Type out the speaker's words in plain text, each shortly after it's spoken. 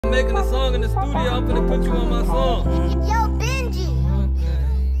making a song in the studio. I'm finna put you on my song. Yo, Benji. Okay.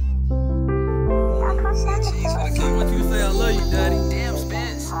 I want you to say I love you, Daddy. Damn,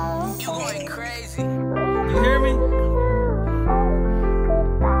 Spence, you going crazy. You hear me?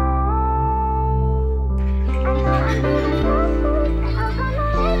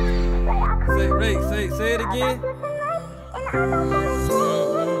 Say it again.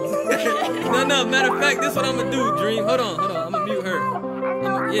 No, matter of fact, this is what I'm gonna do, Dream. Hold on, I'm gonna mute her.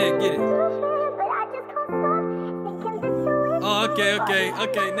 Yeah, get it. Oh, okay,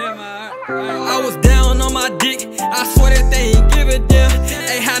 never mind. I was down on my dick, I swear that they ain't give a damn.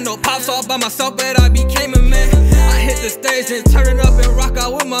 Ain't had no pops all by myself, but I became a man. I hit the stage and turn it up and rock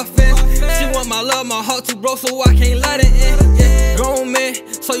out with my fans. She want my love, my heart too broke, so I can't let it in. Yeah, grown man,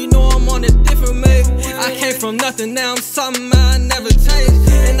 so you know I'm on a different wave. I came from nothing, now I'm something I never changed.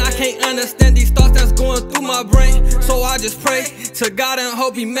 And I can't understand these thoughts that's going through my brain. So I just pray to God and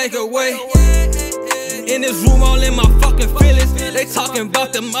hope he make a way. In this room, all in my fucking feelings. They talking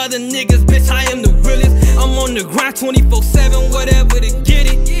about them other niggas, bitch, I am the realest. I'm on the grind 24/7, whatever to get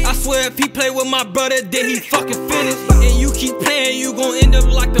it. I swear if he play with my brother, then he fucking finished. And you keep playing, you gon' end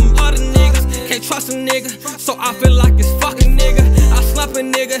up like them other niggas. Can't trust a nigga, so I feel like it's fucking nigga. I slap a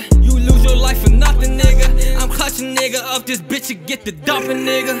nigga, you lose your life for nothing, nigga. I'm clutching nigga up this bitch and get the dumping,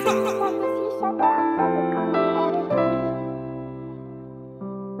 nigga.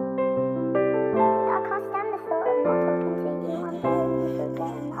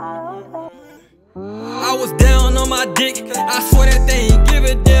 I was down on my dick, I swear that they ain't give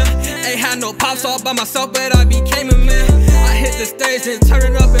a damn. Ain't had no pops all by myself, but I became a man. I hit the stage and turn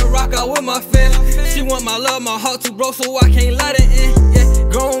it up and rock out with my fans. She want my love, my heart too broke, so I can't let it in. Yeah,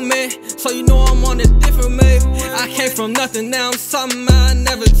 grown man, so you know I'm on a different wave. I came from nothing, now I'm something I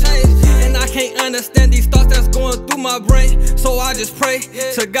never changed. And I can't understand these thoughts that's going through my brain. So I just pray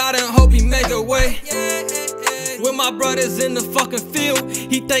to God and hope he make a way. With my brothers in the fucking field,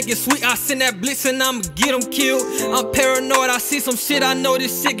 he think it's sweet, I send that blitz and I'ma get him killed. I'm paranoid, I see some shit, I know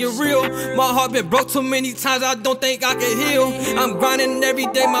this shit get real. My heart been broke too many times, I don't think I can heal. I'm grinding every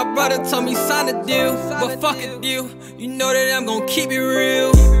day, my brother told me sign a deal. But fuck a deal, you know that I'm gon' keep it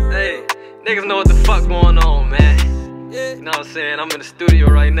real. Hey, niggas know what the fuck going on, man. You know what I'm saying? I'm in the studio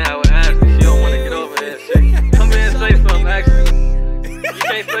right now with Ashley, she don't wanna get over there, shit. Come in and say something, actually. You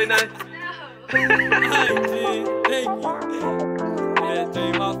can't say nothing? Alright, G, thank you. Yeah,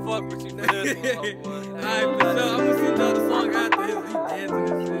 Dream, I'll fuck with you. Alright,